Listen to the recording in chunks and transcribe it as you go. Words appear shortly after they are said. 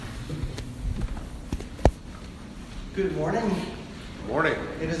Good morning. Good morning.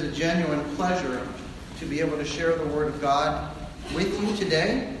 It is a genuine pleasure to be able to share the Word of God with you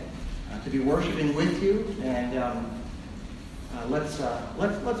today, to be worshiping with you, and let's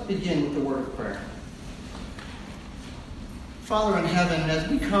begin with the word of prayer. Father in heaven, as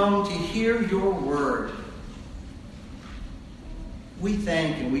we come to hear your word, we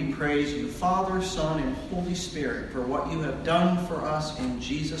thank and we praise you, Father, Son, and Holy Spirit, for what you have done for us in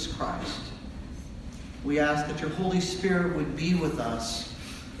Jesus Christ. We ask that your Holy Spirit would be with us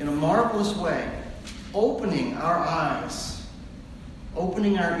in a marvelous way, opening our eyes,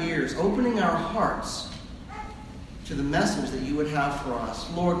 opening our ears, opening our hearts to the message that you would have for us.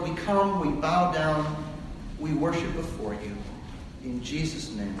 Lord, we come, we bow down, we worship before you. In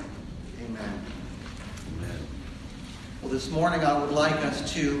Jesus' name, amen. Amen. Well, this morning I would like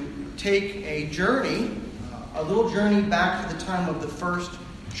us to take a journey, a little journey back to the time of the first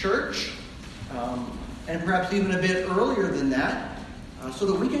church, and perhaps even a bit earlier than that, so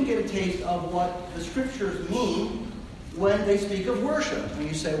that we can get a taste of what the scriptures mean when they speak of worship. And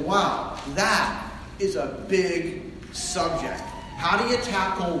you say, wow, that is a big subject. How do you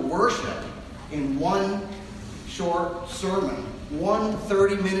tackle worship in one short sermon, one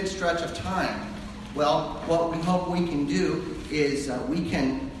 30-minute stretch of time? Well, what we hope we can do is we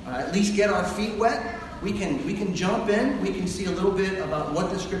can at least get our feet wet. We can jump in. We can see a little bit about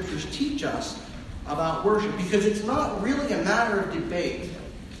what the scriptures teach us about worship, because it's not really a matter of debate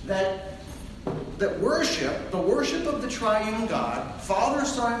that worship, the worship of the triune God, Father,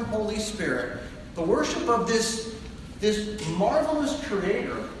 Son, Holy Spirit, the worship of this marvelous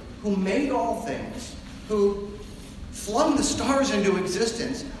Creator who made all things, who flung the stars into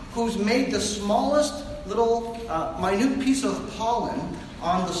existence, who's made the smallest little minute piece of pollen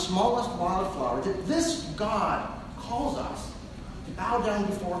on the smallest wildflower, that this God calls us to bow down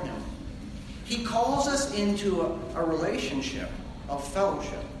before him. He calls us into a relationship of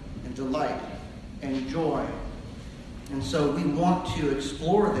fellowship and delight and joy. And so we want to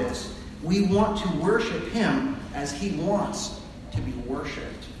explore this. We want to worship him as he wants to be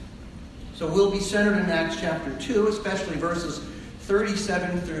worshipped. So we'll be centered in Acts chapter 2, especially verses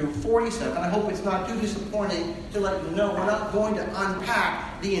 37 through 47. I hope it's not too disappointing to let you know we're not going to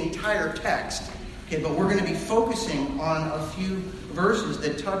unpack the entire text. Okay, but we're going to be focusing on a few verses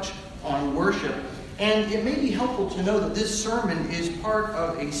that touch on worship. And it may be helpful to know that this sermon is part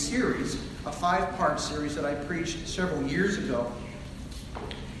of a series, a 5-part series that I preached several years ago.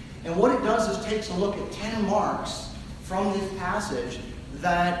 And what it does is takes a look at 10 marks from this passage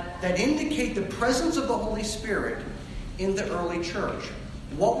that indicate the presence of the Holy Spirit in the early church.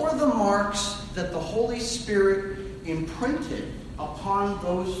 What were the marks that the Holy Spirit imprinted upon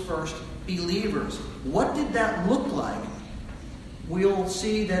those first believers? What did that look like? We'll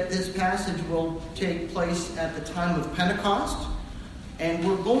see that this passage will take place at the time of Pentecost, and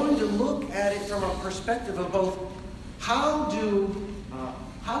we're going to look at it from a perspective of both how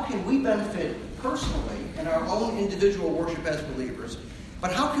can we benefit personally in our own individual worship as believers,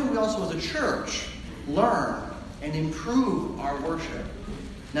 but how can we also as a church learn and improve our worship.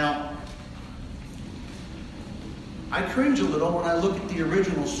 Now, I cringe a little when I look at the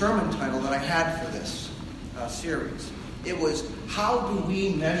original sermon title that I had for this series. It was, How Do We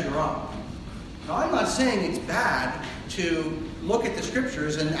Measure Up? Now, I'm not saying it's bad to look at the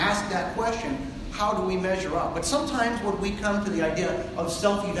scriptures and ask that question, how do we measure up? But sometimes when we come to the idea of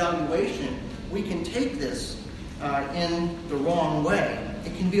self-evaluation, we can take this in the wrong way.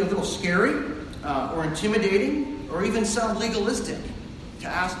 It can be a little scary or intimidating or even sound legalistic to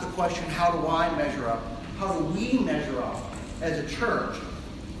ask the question, how do I measure up? How do we measure up as a church?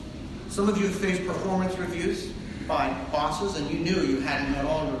 Some of you have faced performance reviews by bosses and you knew you hadn't met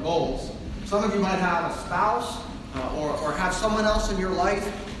all your goals. Some of you might have a spouse or have someone else in your life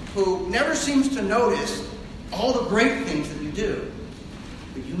who never seems to notice all the great things that you do.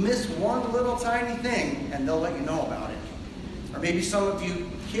 But you miss one little tiny thing and they'll let you know about it. Or maybe some of you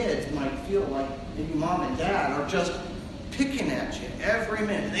kids might feel like maybe mom and dad are just picking at you every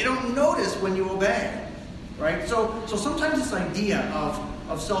minute. They don't notice when you obey, right? So sometimes this idea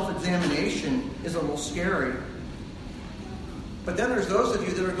of self-examination is a little scary. But then there's those of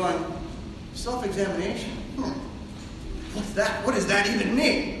you that are going, self-examination? What's that? What does that even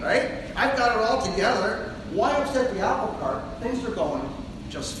mean, right? I've got it all together. Why upset the apple cart? Things are going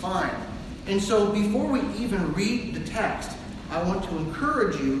just fine. And so before we even read the text, I want to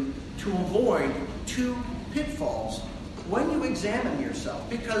encourage you to avoid 2 pitfalls when you examine yourself.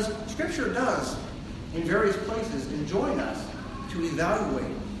 Because Scripture does, in various places, enjoin us to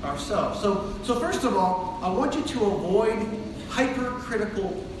evaluate ourselves. So first of all, I want you to avoid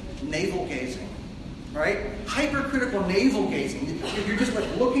hypercritical navel gazing. right? Hypercritical navel gazing. You're just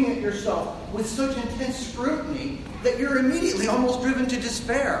like looking at yourself with such intense scrutiny that you're immediately almost driven to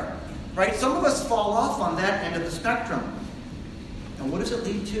despair, right? Some of us fall off on that end of the spectrum. And what does it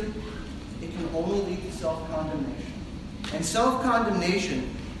lead to? It can only lead to self-condemnation. And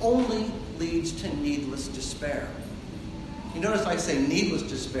self-condemnation only leads to needless despair. You notice I say needless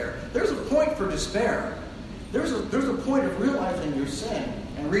despair. There's a point for despair. There's a point of realizing your sin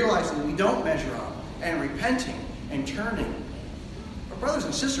and realizing we don't measure up and repenting and turning. But brothers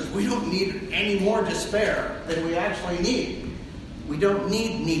and sisters, we don't need any more despair than we actually need. We don't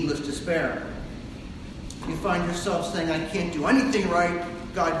need needless despair. If you find yourself saying, I can't do anything right,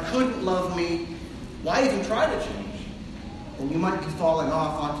 God couldn't love me, why even try to change? Then you might be falling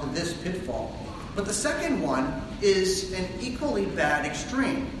off onto this pitfall. But the second one is an equally bad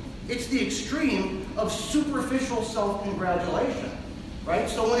extreme. It's the extreme of superficial self-congratulation, right?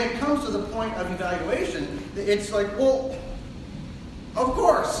 So when it comes to the point of evaluation, it's like, well, of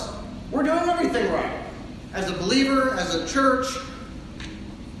course, we're doing everything right. As a believer, as a church,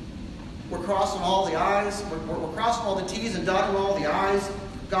 we're crossing all the I's, we're crossing all the T's and dotting all the I's.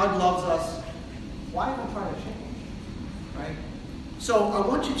 God loves us. Why even try to change, right? So I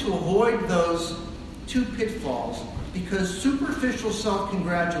want you to avoid those two pitfalls, because superficial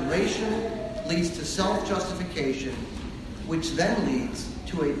self-congratulation leads to self-justification, which then leads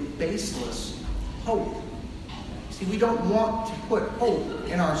to a baseless hope. See, we don't want to put hope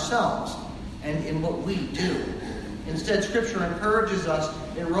in ourselves and in what we do. Instead, Scripture encourages us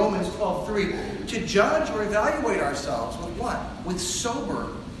in Romans 12:3 to judge or evaluate ourselves with what? With sober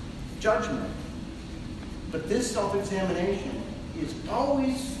judgment. But this self-examination is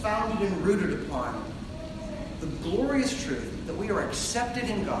always founded and rooted upon the glorious truth that we are accepted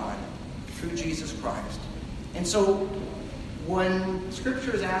in God through Jesus Christ. And so when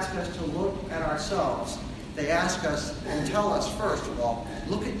Scriptures ask us to look at ourselves, they ask us and tell us, first of all,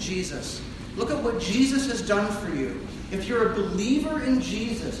 look at Jesus. Look at what Jesus has done for you. If you're a believer in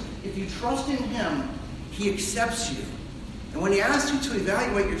Jesus, if you trust in Him, He accepts you. And when He asks you to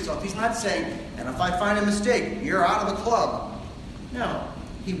evaluate yourself, He's not saying, and if I find a mistake, you're out of the club. No.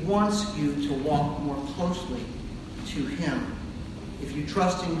 He wants you to walk more closely to Him. If you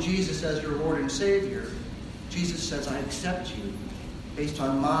trust in Jesus as your Lord and Savior, Jesus says, I accept you based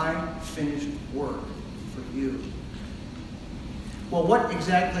on my finished work for you. Well, what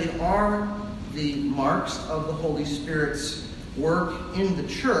exactly are the marks of the Holy Spirit's work in the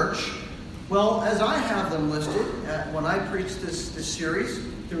church? Well, as I have them listed, when I preached this series,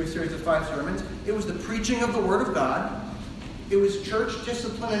 through a series of 5 sermons, it was the preaching of the Word of God. It was church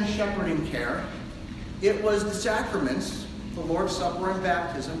discipline and shepherding care. It was the sacraments, the Lord's Supper and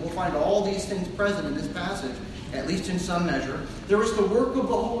baptism. We'll find all these things present in this passage, at least in some measure. There was the work of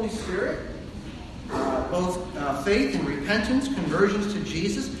the Holy Spirit, both faith and repentance, conversions to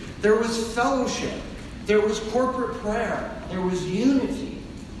Jesus. There was fellowship. There was corporate prayer. There was unity.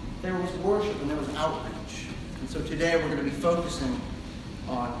 There was worship, and there was outreach. And so today we're going to be focusing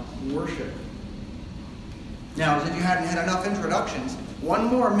on worship. Now, as if you hadn't had enough introductions, one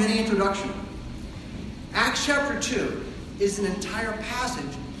more mini introduction. Acts chapter 2 is an entire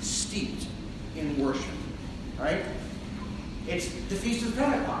passage steeped in worship. Right? It's the Feast of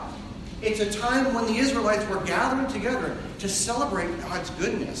Pentecost. It's a time when the Israelites were gathering together to celebrate God's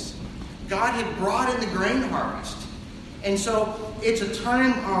goodness. God had brought in the grain harvest. And so it's a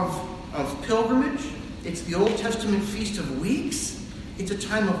time of pilgrimage. It's the Old Testament Feast of Weeks. It's a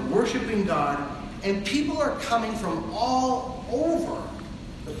time of worshiping God. And people are coming from all over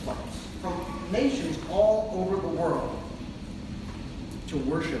the place, from nations all over the world, to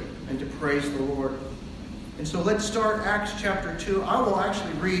worship and to praise the Lord. And so let's start Acts chapter 2. I will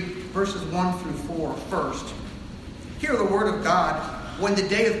actually read verses 1 through 4 first. Hear the word of God. When the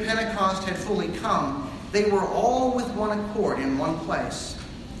day of Pentecost had fully come, they were all with one accord in one place.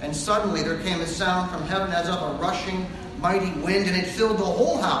 And suddenly there came a sound from heaven as of a rushing mighty wind, and it filled the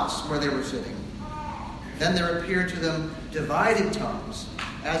whole house where they were sitting. Then there appeared to them divided tongues,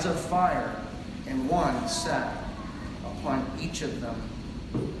 as of fire, and one sat upon each of them.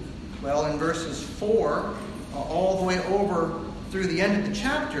 Well, in verses 4, all the way over through the end of the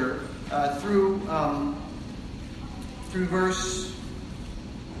chapter, through verse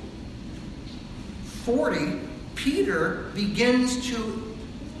 40, Peter begins to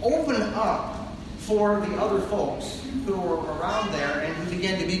open up for the other folks who were around there and who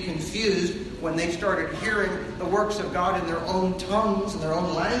began to be confused when they started hearing the works of God in their own tongues and their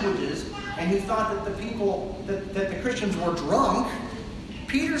own languages, and who thought that the people, that the Christians were drunk.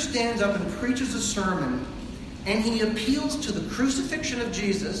 Peter stands up and preaches a sermon, and he appeals to the crucifixion of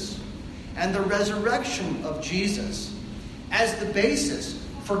Jesus and the resurrection of Jesus as the basis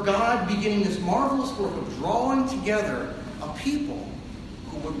for God beginning this marvelous work of drawing together a people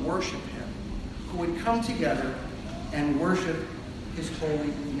who would worship him, who would come together and worship his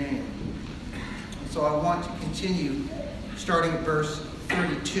holy name. And so I want to continue starting at verse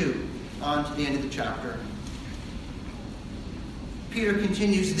 32 on to the end of the chapter. Peter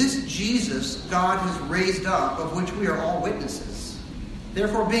continues, "This Jesus God has raised up, of which we are all witnesses.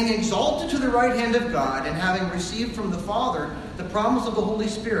 Therefore, being exalted to the right hand of God, and having received from the Father the promise of the Holy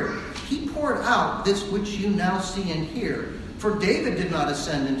Spirit, he poured out this which you now see and hear. For David did not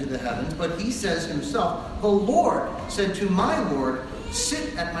ascend into the heavens, but he says himself, 'The Lord said to my Lord,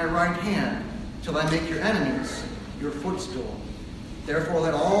 sit at my right hand, till I make your enemies your footstool.' Therefore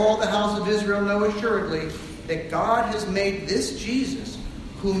let all the house of Israel know assuredly that God has made this Jesus,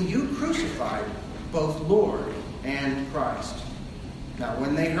 whom you crucified, both Lord and Christ." Now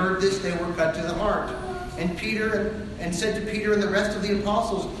when they heard this, they were cut to the heart. And said to Peter and the rest of the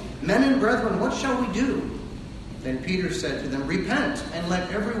apostles, "Men and brethren, what shall we do?" Then Peter said to them, "Repent, and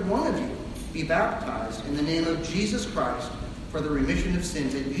let every one of you be baptized in the name of Jesus Christ for the remission of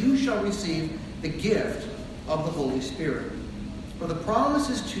sins, and you shall receive the gift of the Holy Spirit. For the promise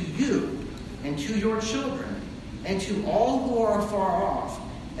is to you and to your children, and to all who are afar off,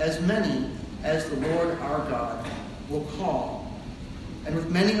 as many as the Lord our God will call." And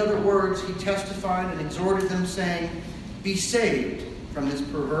with many other words he testified and exhorted them, saying, "Be saved from this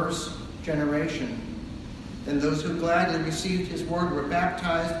perverse generation." Then those who gladly received his word were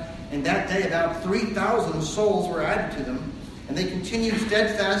baptized, and that day about 3,000 souls were added to them. And they continued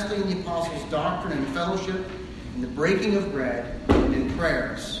steadfastly in the apostles' doctrine and fellowship, in the breaking of bread, and in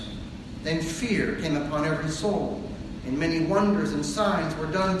prayers. Then fear came upon every soul, and many wonders and signs were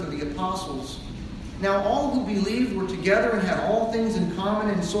done through the apostles. Now all who believed were together and had all things in common,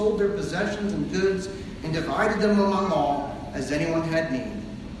 and sold their possessions and goods, and divided them among all, as anyone had need.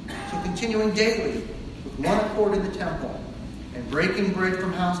 So continuing daily with one accord in the temple, and breaking bread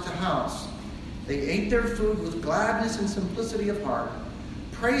from house to house, they ate their food with gladness and simplicity of heart,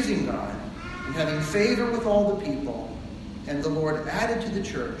 praising God, and having favor with all the people. And the Lord added to the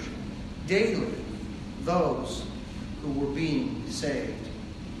church daily those who were being saved.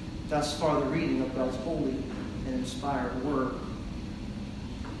 Thus far the reading of God's holy and inspired word.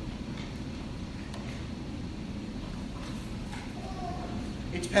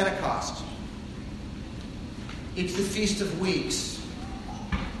 It's Pentecost. It's the Feast of Weeks.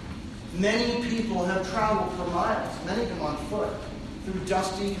 Many people have traveled for miles, many of them on foot, through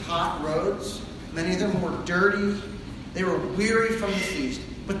dusty, hot roads. Many of them were dirty. They were weary from the feast.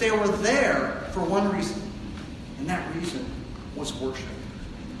 But they were there for one reason, and that reason was worship.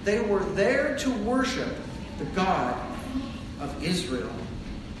 They were there to worship the God of Israel.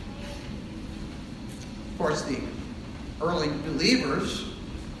 Of course, the early believers,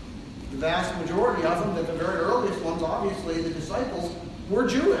 the vast majority of them, the very earliest ones, obviously, the disciples, were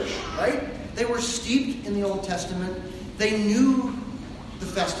Jewish, right? They were steeped in the Old Testament. They knew the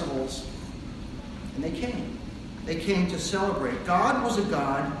festivals, and they came. They came to celebrate. God was a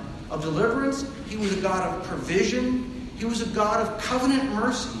God of deliverance. He was a God of provision. He was a God of covenant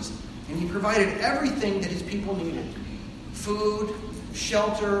mercies, and he provided everything that his people needed. Food,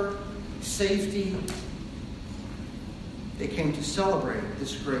 shelter, safety. They came to celebrate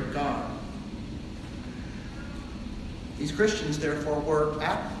this great God. These Christians, therefore, were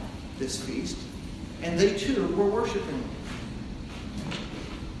at this feast, and they too were worshiping.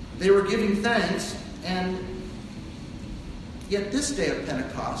 They were giving thanks, and yet this day of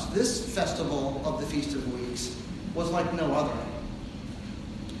Pentecost, this festival of the Feast of Weeks, was like no other.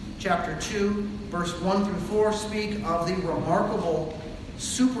 Chapter 2, verse 1 through 4 speak of the remarkable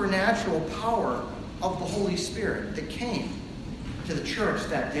supernatural power of the Holy Spirit that came to the church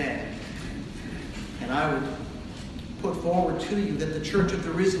that day. And I would put forward to you that the church of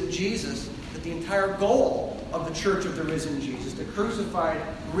the risen Jesus, that the entire goal of the church of the risen Jesus, the crucified,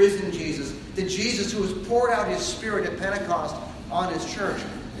 risen Jesus, the Jesus who has poured out his Spirit at Pentecost on his church,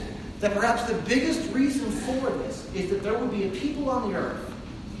 that perhaps the biggest reason for this is that there would be a people on the earth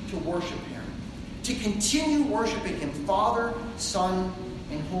to worship him, to continue worshiping him, Father, Son,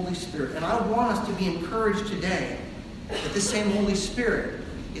 and Holy Spirit. And I want us to be encouraged today that this same Holy Spirit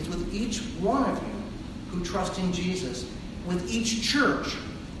is with each one of you who trust in Jesus, with each church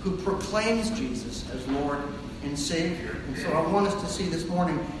who proclaims Jesus as Lord and Savior. And so I want us to see this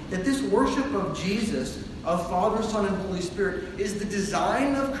morning that this worship of Jesus, of Father, Son, and Holy Spirit, is the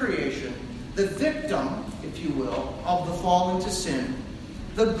design of creation, the victim, if you will, of the fall into sin,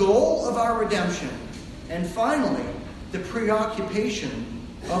 the goal of our redemption, and finally, the preoccupation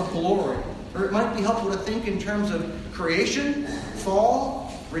of glory. Or it might be helpful to think in terms of creation,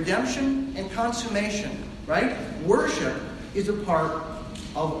 fall, redemption, and consummation, right? Worship is a part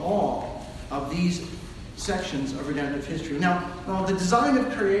of all of these sections of redemptive history. Now, the design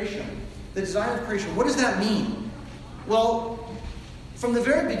of creation, what does that mean? Well, from the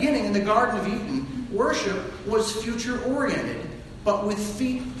very beginning in the Garden of Eden, worship was future-oriented, but with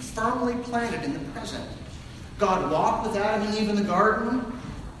feet firmly planted in the present. God walked with Adam and Eve in the garden.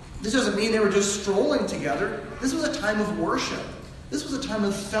 This doesn't mean they were just strolling together. This was a time of worship. This was a time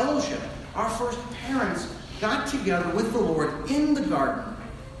of fellowship. Our first parents got together with the Lord in the garden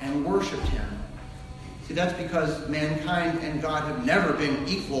and worshipped him. See, that's because mankind and God have never been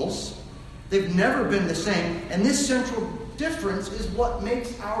equals. They've never been the same. And this central difference is what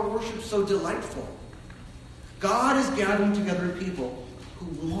makes our worship so delightful. God is gathering together people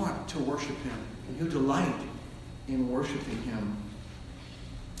who want to worship him and who delight in worshiping him.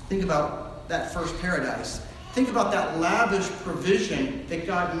 Think about that first paradise. Think about that lavish provision that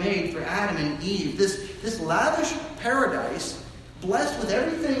God made for Adam and Eve. This lavish paradise, blessed with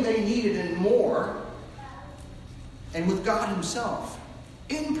everything they needed and more, and with God himself,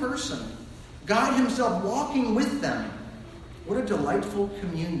 in person. God himself walking with them. What a delightful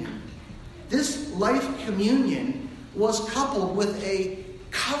communion. This life communion was coupled with a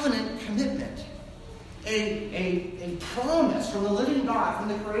covenant commitment. A promise from the living God, from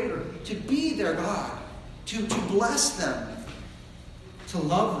the Creator, to be their God, to bless them, to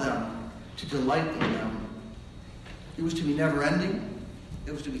love them, to delight in them. It was to be never-ending.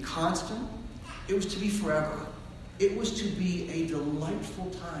 It was to be constant. It was to be forever. It was to be a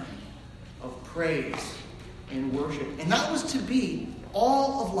delightful time of praise and worship. And that was to be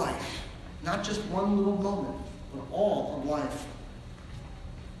all of life. Not just one little moment, but all of life.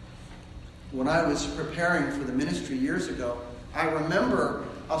 When I was preparing for the ministry years ago, I remember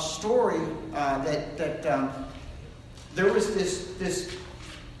a story that there was this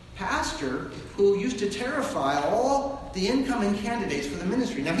pastor who used to terrify all the incoming candidates for the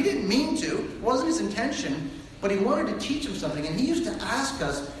ministry. Now, he didn't mean to. It wasn't his intention, but he wanted to teach them something. And he used to ask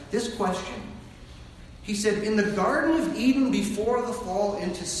us this question. He said, in the Garden of Eden before the fall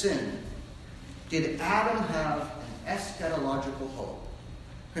into sin, did Adam have an eschatological hope?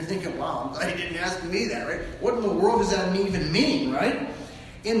 You're thinking, wow, I'm glad he didn't ask me that, right? What in the world does that even mean, right?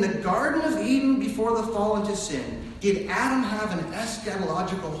 In the Garden of Eden before the fall into sin, did Adam have an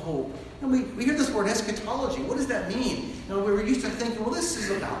eschatological hope? And we hear this word eschatology. What does that mean? You know, we were used to thinking, well, this is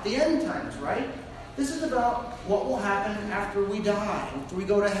about the end times, right? This is about what will happen after we die, after we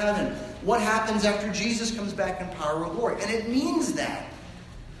go to heaven. What happens after Jesus comes back in power and glory. And it means that.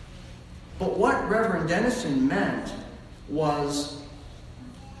 But what Reverend Dennison meant was,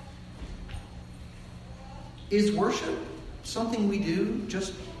 is worship something we do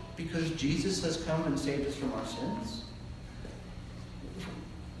just because Jesus has come and saved us from our sins?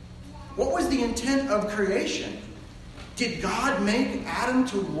 What was the intent of creation? Did God make Adam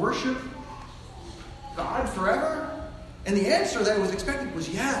to worship God forever? And the answer that was expected was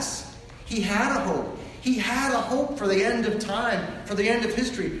yes. He had a hope. He had a hope for the end of time, for the end of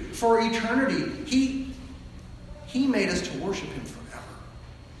history, for eternity. He made us to worship him forever.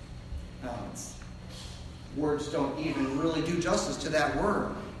 Now, words don't even really do justice to that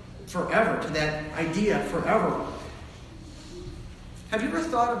word. Forever, to that idea, forever. Have you ever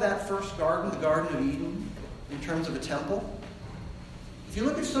thought of that first garden, the Garden of Eden, in terms of a temple? If you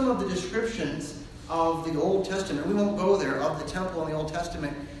look at some of the descriptions of the Old Testament, we won't go there, of the temple in the Old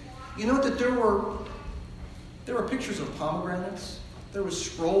Testament, you know that there were pictures of pomegranates, there was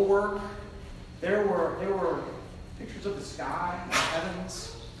scroll work, there were pictures of the sky, the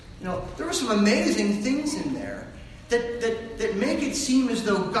heavens. You know, there were some amazing things in there that make it seem as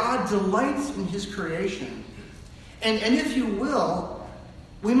though God delights in his creation. And if you will,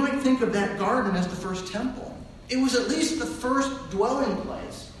 we might think of that garden as the first temple. It was at least the first dwelling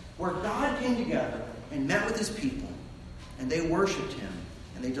place where God came together and met with his people. And they worshipped him.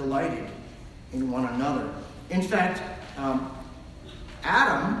 And they delighted in one another. In fact,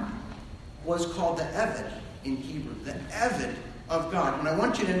 Adam was called the Eved in Hebrew. The Eved of God. And I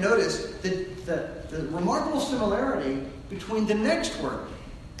want you to notice the remarkable similarity between the next word.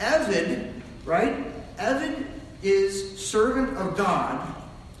 Eved, right? Eved is servant of God.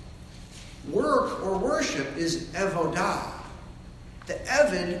 Work or worship is evodah. The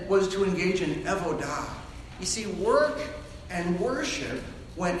Eved was to engage in evodah. You see, work and worship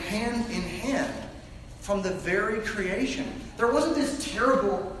went hand in hand from the very creation. There wasn't this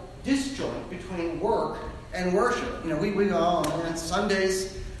terrible disjoint between work and worship. You know, we go, oh man,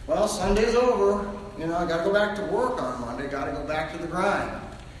 Sunday's over. You know, I got to go back to work on Monday. Got to go back to the grind.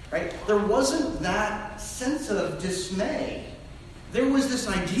 right? There wasn't that sense of dismay. There was this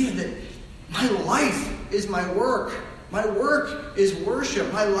idea that my life is my work. My work is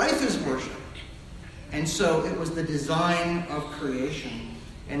worship. My life is worship. And so it was the design of creation.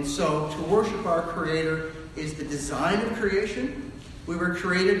 And so to worship our Creator is the design of creation. We were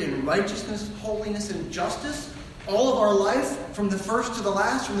created in righteousness, holiness, and justice. All of our life, from the first to the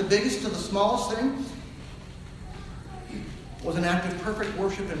last, from the biggest to the smallest thing, was an act of perfect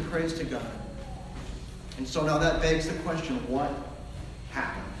worship and praise to God. And so now that begs the question, what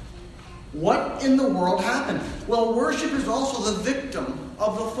happened? What in the world happened? Well, worship is also the victim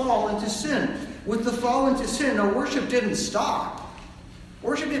of the fall into sin. With the fall into sin, now worship didn't stop.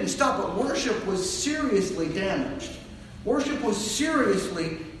 Worship didn't stop, but worship was seriously damaged. Worship was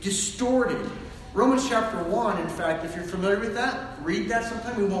seriously distorted. Romans chapter 1, in fact, if you're familiar with that, read that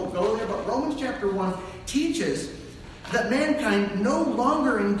sometime. We won't go there, but Romans chapter 1 teaches that mankind no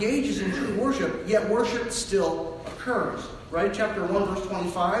longer engages in true worship, yet worship still occurs. Right? Chapter 1, verse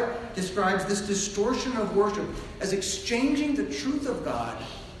 25 describes this distortion of worship as exchanging the truth of God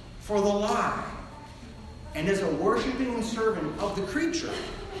for the lie, and as a worshiping and serving of the creature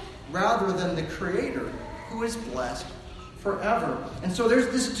rather than the Creator, who is blessed forever. And so there's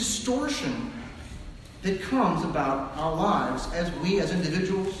this distortion that comes about our lives as we as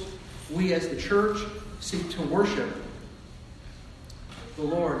individuals, we as the church, seek to worship the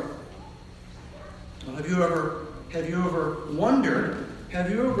Lord. Well, have you ever wondered, have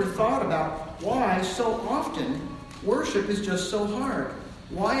you ever thought about why so often worship is just so hard?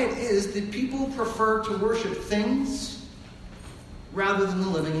 Why it is that people prefer to worship things rather than the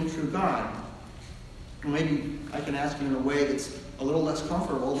living and true God? Maybe I can ask you in a way that's a little less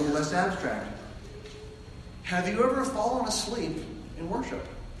comfortable, a little less abstract. Have you ever fallen asleep in worship?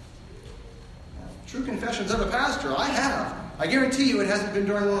 True confessions of a pastor, I have. I guarantee you it hasn't been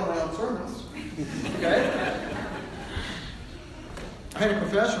during one of my own sermons. Okay? I had a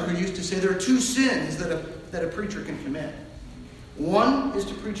professor who used to say there are two sins that a preacher can commit. One is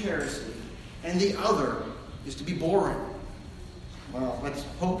to preach heresy, and the other is to be boring. Well, let's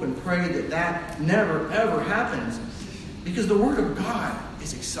hope and pray that that never, ever happens. Because the Word of God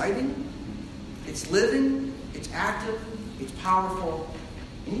is exciting, it's living, it's active, it's powerful.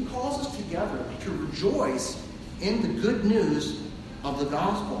 And He calls us together to rejoice in the good news of the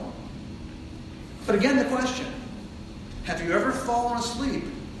gospel. But again, the question, have you ever fallen asleep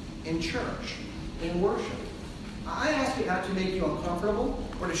in church, in worship? I ask it not to make you uncomfortable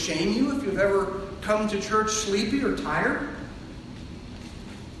or to shame you if you've ever come to church sleepy or tired.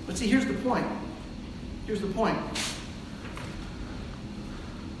 But see, here's the point. Here's the point.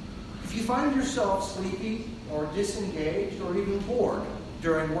 If you find yourself sleepy or disengaged or even bored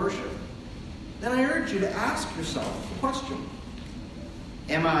during worship, then I urge you to ask yourself the question,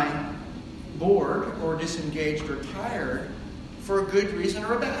 am I bored or disengaged or tired for a good reason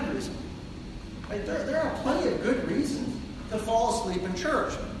or a bad reason? Right? There are plenty of good reasons to fall asleep in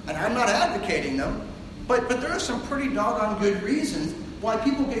church, and I'm not advocating them, but there are some pretty doggone good reasons why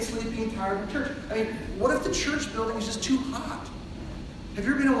people get sleepy and tired in church. I mean, what if the church building is just too hot? Have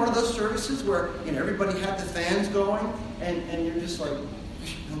you ever been in one of those services where everybody had the fans going and you're just like,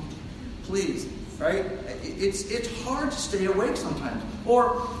 please, right? It's hard to stay awake sometimes.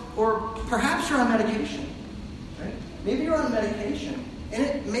 Or perhaps you're on medication, right? Maybe you're on medication and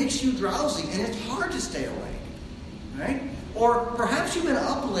it makes you drowsy and it's hard to stay awake, right? Or perhaps you've been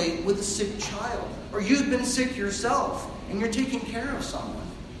up late with a sick child, or you've been sick yourself and you're taking care of someone.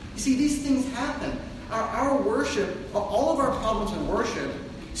 You see, these things happen. Our worship, all of our problems in worship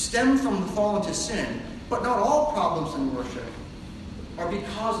stem from the fall into sin, but not all problems in worship are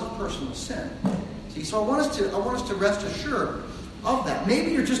because of personal sin. See, so I want us to rest assured of that.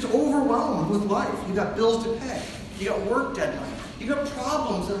 Maybe you're just overwhelmed with life. You got bills to pay. You got work deadlines. You got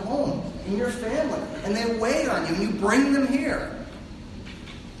problems at home in your family, and they weigh on you, and you bring them here.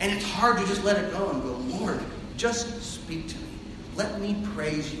 And it's hard to just let it go and go, Lord, just speak to me. Let me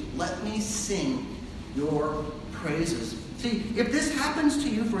praise you. Let me sing your praises. See, if this happens to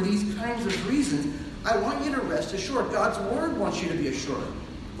you for these kinds of reasons, I want you to rest assured. God's Word wants you to be assured.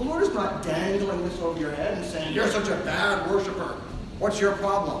 The Lord is not dangling this over your head and saying, you're such a bad worshiper. What's your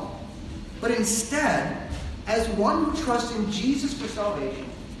problem? But instead, as one who trusts in Jesus for salvation,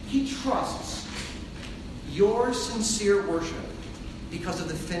 He trusts your sincere worship because of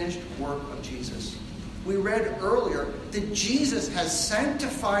the finished work of Jesus. We read earlier that Jesus has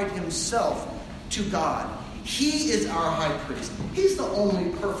sanctified Himself to God. He is our high priest. He's the only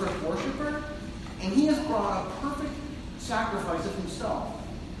perfect worshiper, and He has brought a perfect sacrifice of Himself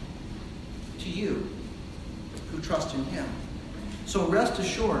to you who trust in Him. So rest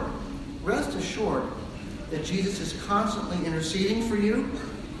assured that Jesus is constantly interceding for you.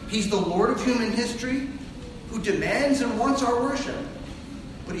 He's the Lord of human history who demands and wants our worship.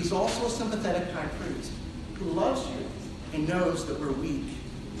 But he's also a sympathetic high priest who loves you and knows that we're weak.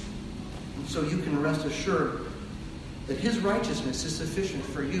 And so you can rest assured that his righteousness is sufficient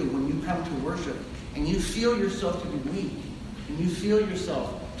for you when you come to worship and you feel yourself to be weak and you feel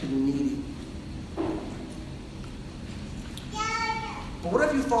yourself to be needy. But what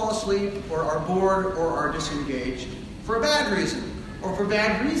if you fall asleep or are bored or are disengaged for a bad reason or for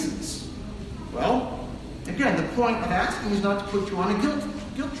bad reasons? Well, again, the point of asking is not to put you on a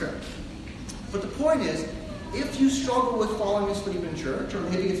guilt trip. But the point is, if you struggle with falling asleep in church, or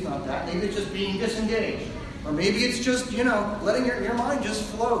maybe it's not that, maybe it's just being disengaged, or maybe it's just, letting your mind just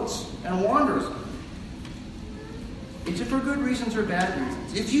floats and wanders. It's for good reasons or bad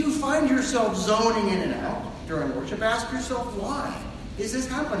reasons. If you find yourself zoning in and out during worship, ask yourself, why is this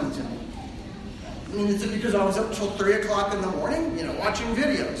happening to me? I mean, is it because I was up till 3 o'clock in the morning, watching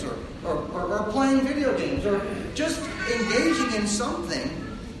videos or playing video games or just engaging in something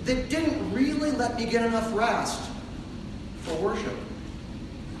that didn't really let me get enough rest for worship?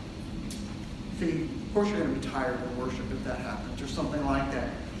 See, of course you're going to be tired of worship if that happens or something like that.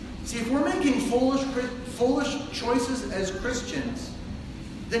 See, if we're making foolish choices as Christians,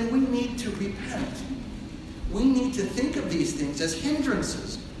 then we need to repent. We need to think of these things as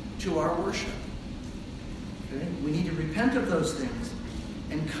hindrances to our worship. Okay? We need to repent of those things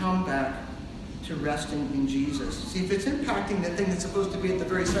and come back to resting in Jesus. See, if it's impacting the thing that's supposed to be at the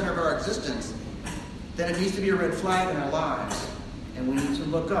very center of our existence, then it needs to be a red flag in our lives. And we need to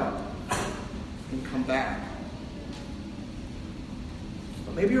look up and come back.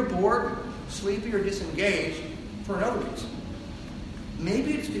 But maybe you're bored, sleepy, or disengaged for another reason.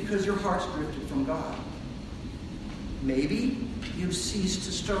 Maybe it's because your heart's drifted from God. Maybe you've ceased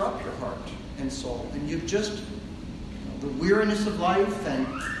to stir up your heart and soul, and you've just, the weariness of life and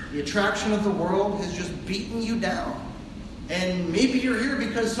the attraction of the world has just beaten you down. And maybe you're here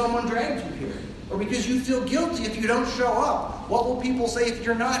because someone dragged you here, or because you feel guilty if you don't show up. What will people say if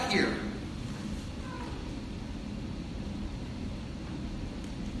you're not here?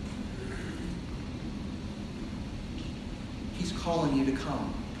 He's calling you to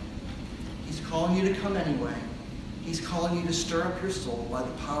come. He's calling you to come anyway. He's calling you to stir up your soul by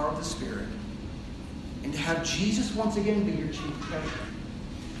the power of the Spirit and to have Jesus once again be your chief treasure.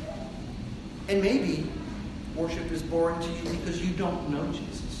 And maybe worship is boring to you because you don't know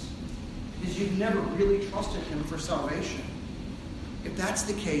Jesus, because you've never really trusted him for salvation. If that's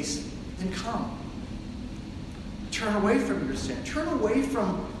the case, then come. Turn away from your sin. Turn away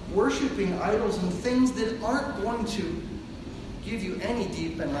from worshiping idols and things that aren't going to give you any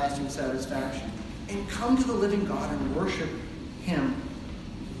deep and lasting satisfaction. And come to the living God and worship him.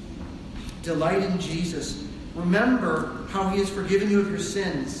 Delight in Jesus. Remember how he has forgiven you of your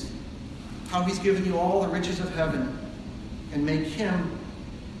sins, how he's given you all the riches of heaven, and make him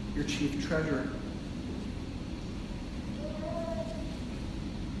your chief treasure.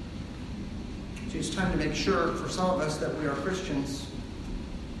 So it's time to make sure for some of us that we are Christians.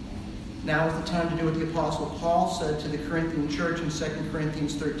 Now is the time to do what the Apostle Paul said to the Corinthian church in 2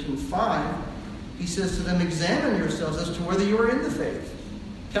 Corinthians 13:5. He says to them, examine yourselves as to whether you are in the faith.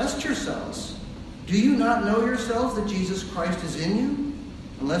 Test yourselves. Do you not know yourselves that Jesus Christ is in you?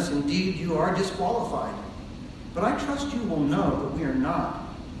 Unless indeed you are disqualified. But I trust you will know that we are not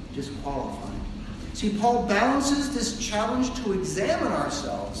disqualified. See, Paul balances this challenge to examine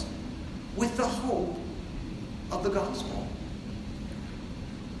ourselves with the hope of the gospel.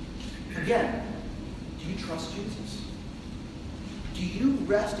 Again, do you trust Jesus? Do you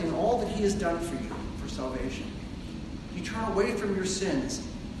rest in all that he has done for you for salvation? Do you turn away from your sins?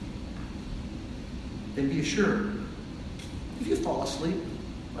 Then be assured, if you fall asleep,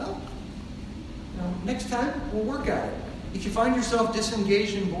 well, next time we'll work at it. If you find yourself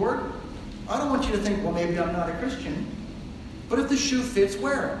disengaged and bored, I don't want you to think, well, maybe I'm not a Christian. But if the shoe fits,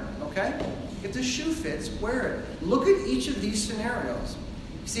 wear it, okay? If the shoe fits, wear it. Look at each of these scenarios.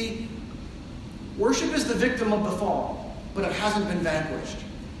 See, worship is the victim of the fall, but it hasn't been vanquished.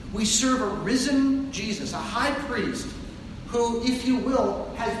 We serve a risen Jesus, a high priest, who, if you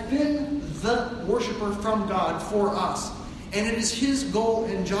will, has been the worshiper from God for us. And it is his goal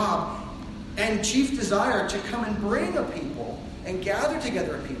and job and chief desire to come and bring a people and gather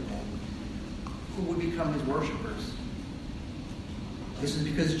together a people who would become his worshipers. This is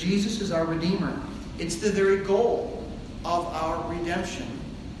because Jesus is our Redeemer. It's the very goal of our redemption,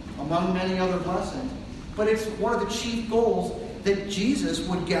 among many other blessings. But it's one of the chief goals that Jesus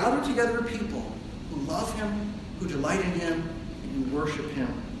would gather together a people who love him, who delight in him, and we worship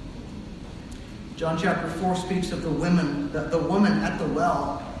him. John chapter 4 speaks of the woman at the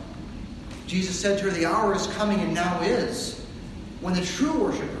well. Jesus said to her, the hour is coming and now is, when the true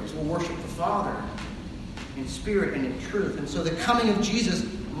worshipers will worship the Father in spirit and in truth. And so the coming of Jesus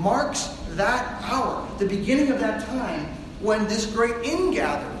marks that hour, the beginning of that time, when this great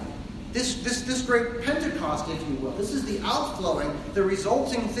ingathering, this great Pentecost, if you will, this is the outflowing, the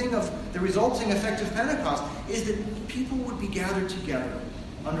resulting effect of Pentecost, is that people would be gathered together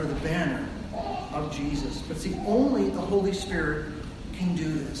under the banner of Jesus. But see, only the Holy Spirit can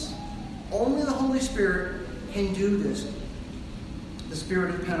do this. Only the Holy Spirit can do this. The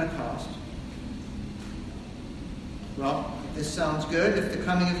Spirit of Pentecost. Well, this sounds good. If the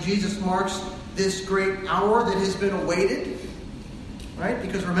coming of Jesus marks this great hour that has been awaited, right?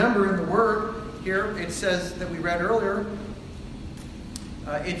 Because remember, in the Word here, it says that we read earlier,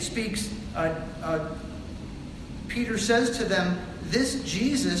 it speaks, Peter says to them, this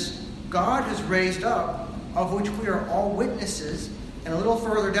Jesus God has raised up, of which we are all witnesses. And a little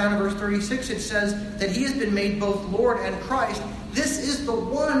further down in verse 36, it says that he has been made both Lord and Christ. This is the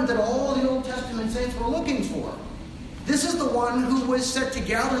one that all the Old Testament saints were looking for. This is the one who was set to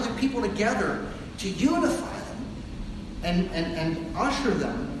gather the people together, to unify them, and usher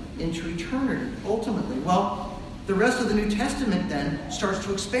them into eternity, ultimately. Well, the rest of the New Testament then starts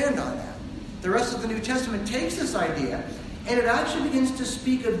to expand on that. The rest of the New Testament takes this idea, and it actually begins to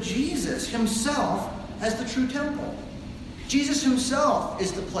speak of Jesus himself as the true temple. Jesus himself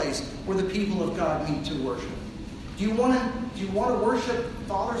is the place where the people of God meet to worship. Do you want to worship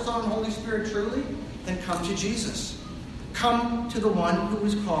Father, Son, and Holy Spirit truly? Then come to Jesus. Come to the one who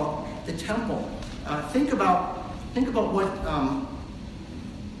is called the temple. Think about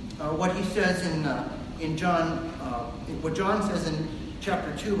what he says in John. What John says in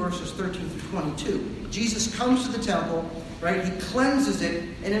chapter 2, verses 13 through 22. Jesus comes to the temple, right? He cleanses it,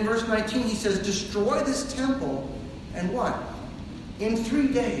 and in verse 19 he says, "Destroy this temple, and what? In 3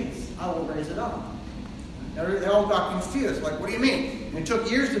 days I will raise it up." Now, they all got confused. Like, what do you mean? It took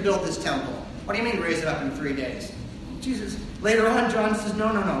years to build this temple. What do you mean raise it up in 3 days? Jesus, later on, John says, no.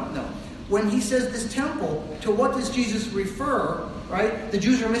 When he says this temple, to what does Jesus refer, right? The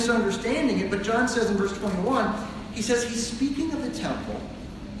Jews are misunderstanding it, but John says in verse 21, he says he's speaking of the temple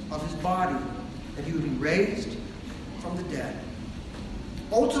of his body, that he would be raised from the dead.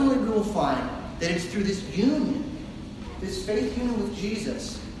 Ultimately, we will find that it's through this union, this faith union with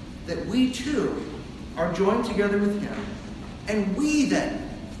Jesus, that we too are joined together with him. And we then,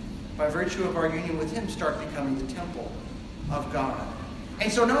 by virtue of our union with him, start becoming the temple of God.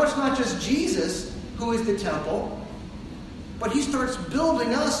 And so now it's not just Jesus who is the temple, but he starts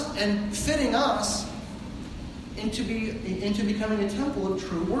building us and fitting us into becoming a temple of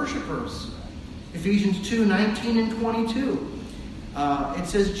true worshipers. Ephesians 2, 19 and 22. It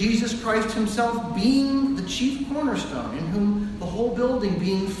says, Jesus Christ himself being the chief cornerstone, in whom the whole building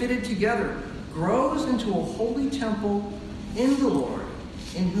being fitted together grows into a holy temple in the Lord,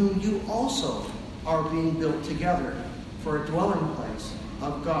 in whom you also are being built together for a dwelling place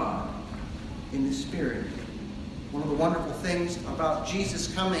of God in the Spirit. One of the wonderful things about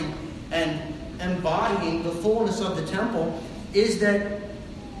Jesus coming and embodying the fullness of the temple is that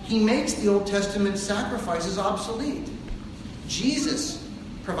he makes the Old Testament sacrifices obsolete. Jesus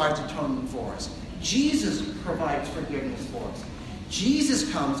provides atonement for us. Jesus provides forgiveness for us. Jesus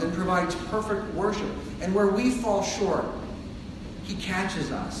comes and provides perfect worship. And where we fall short, he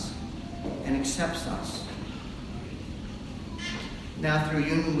catches us and accepts us. Now, through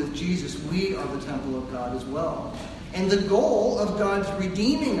union with Jesus, we are the temple of God as well. And the goal of God's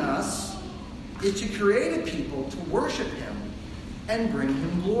redeeming us is to create a people to worship him and bring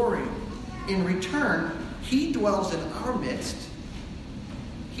him glory. In return, he dwells in our midst.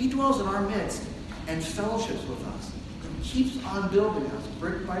 He dwells in our midst and fellowships with us. And keeps on building us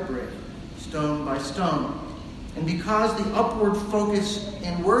brick by brick, stone by stone. And because the upward focus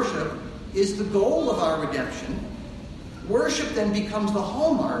in worship is the goal of our redemption, worship then becomes the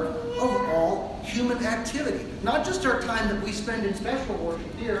hallmark of all human activity. Not just our time that we spend in special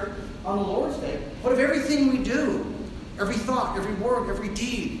worship here on the Lord's Day, but of everything we do. Every thought, every word, every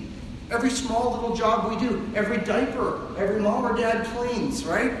deed, every small little job we do, every diaper, every mom or dad cleans,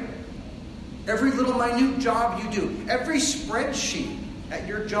 right? Every little minute job you do, every spreadsheet at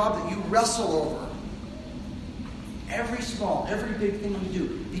your job that you wrestle over, every small, every big thing we do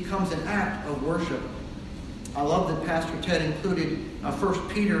becomes an act of worship. I love that Pastor Ted included 1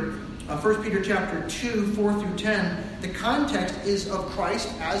 Peter chapter 2, 4 through 10. The context is of Christ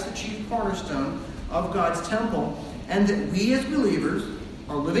as the chief cornerstone of God's temple, and that we as believers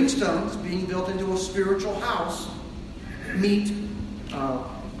are living stones being built into a spiritual house, meet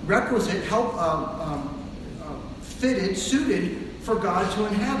requisite, fitted, suited for God to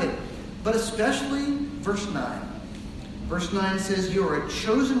inhabit. But especially verse 9. Verse 9 says, "You are a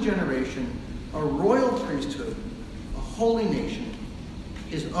chosen generation, a royal priesthood, a holy nation,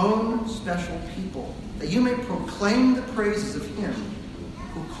 his own special people, that you may proclaim the praises of him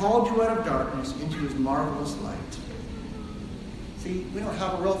who called you out of darkness into his marvelous light." See, we don't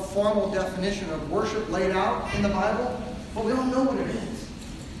have a real formal definition of worship laid out in the Bible, but we don't know what it is.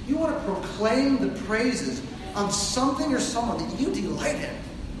 You want to proclaim the praises of something or someone that you delight in.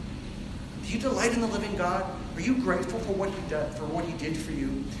 Do you delight in the living God? Are you grateful for what he did for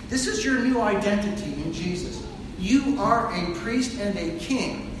you? This is your new identity in Jesus. You are a priest and a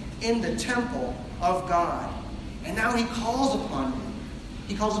king in the temple of God. And now he calls upon you.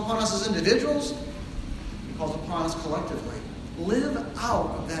 He calls upon us as individuals. He calls upon us collectively. Live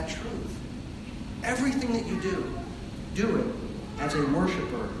out of that truth. Everything that you do it as a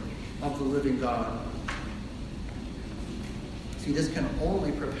worshiper of the living God. See, this can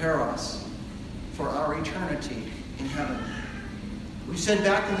only prepare us for our eternity in heaven. We said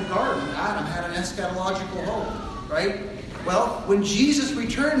back in the garden, Adam had an eschatological hope, right? Well, when Jesus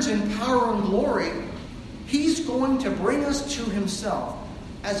returns in power and glory, he's going to bring us to himself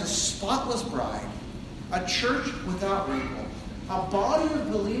as a spotless bride, a church without wrinkle, a body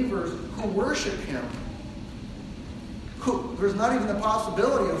of believers who worship him, who there's not even the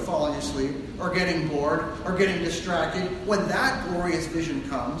possibility of falling asleep or getting bored or getting distracted when that glorious vision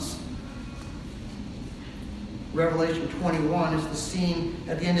comes. Revelation 21 is the scene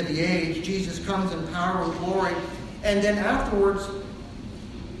at the end of the age. Jesus comes in power and glory, and then afterwards,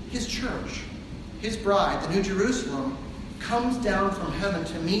 his church, his bride, the New Jerusalem, comes down from heaven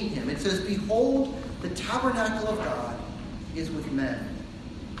to meet him. It says, "Behold, the tabernacle of God is with men.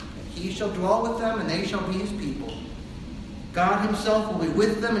 He shall dwell with them, and they shall be his people. God himself will be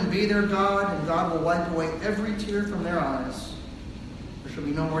with them and be their God, and God will wipe away every tear from their eyes. There shall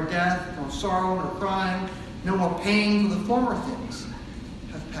be no more death, no sorrow, nor crying, no more pain, for the former things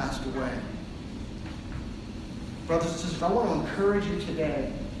have passed away." Brothers and sisters, I want to encourage you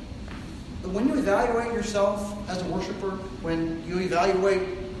today that when you evaluate yourself as a worshiper, when you evaluate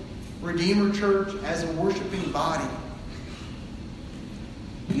Redeemer Church as a worshiping body,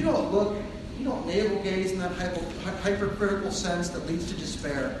 you don't navel gaze in that hypercritical sense that leads to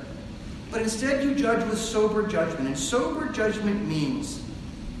despair. But instead you judge with sober judgment. And sober judgment means,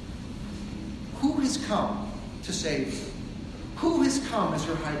 who has come to save you? Who has come as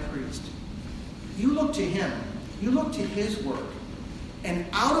your high priest? You look to him. You look to his work. And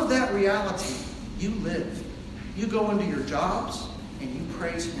out of that reality, you live. You go into your jobs and you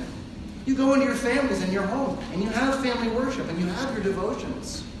praise him. You go into your families and your home and you have family worship and you have your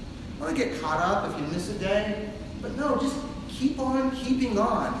devotions. Don't get caught up if you miss a day. But no, just keep on keeping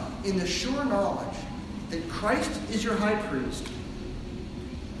on in the sure knowledge that Christ is your high priest,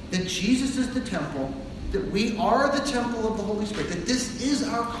 that Jesus is the temple, that we are the temple of the Holy Spirit, that this is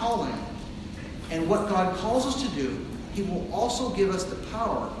our calling. And what God calls us to do, he will also give us the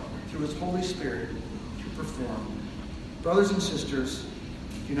power through his Holy Spirit to perform. Brothers and sisters,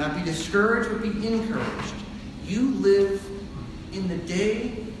 do not be discouraged, but be encouraged. You live in the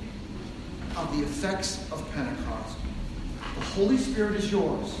day of the effects of Pentecost. The Holy Spirit is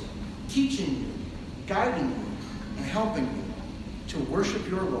yours, teaching you, guiding you, and helping you to worship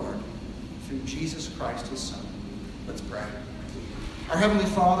your Lord through Jesus Christ, his Son. Let's pray. Our Heavenly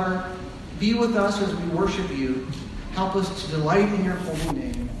Father, be with us as we worship you. Help us to delight in your holy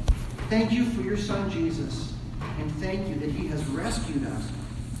name. Thank you for your Son, Jesus, and thank you that he has rescued us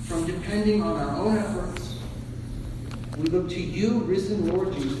from depending on our own efforts. We look to you, risen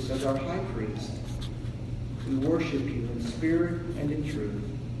Lord Jesus, as our high priest. We worship you in spirit and in truth.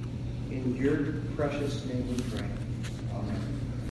 In your precious name we pray.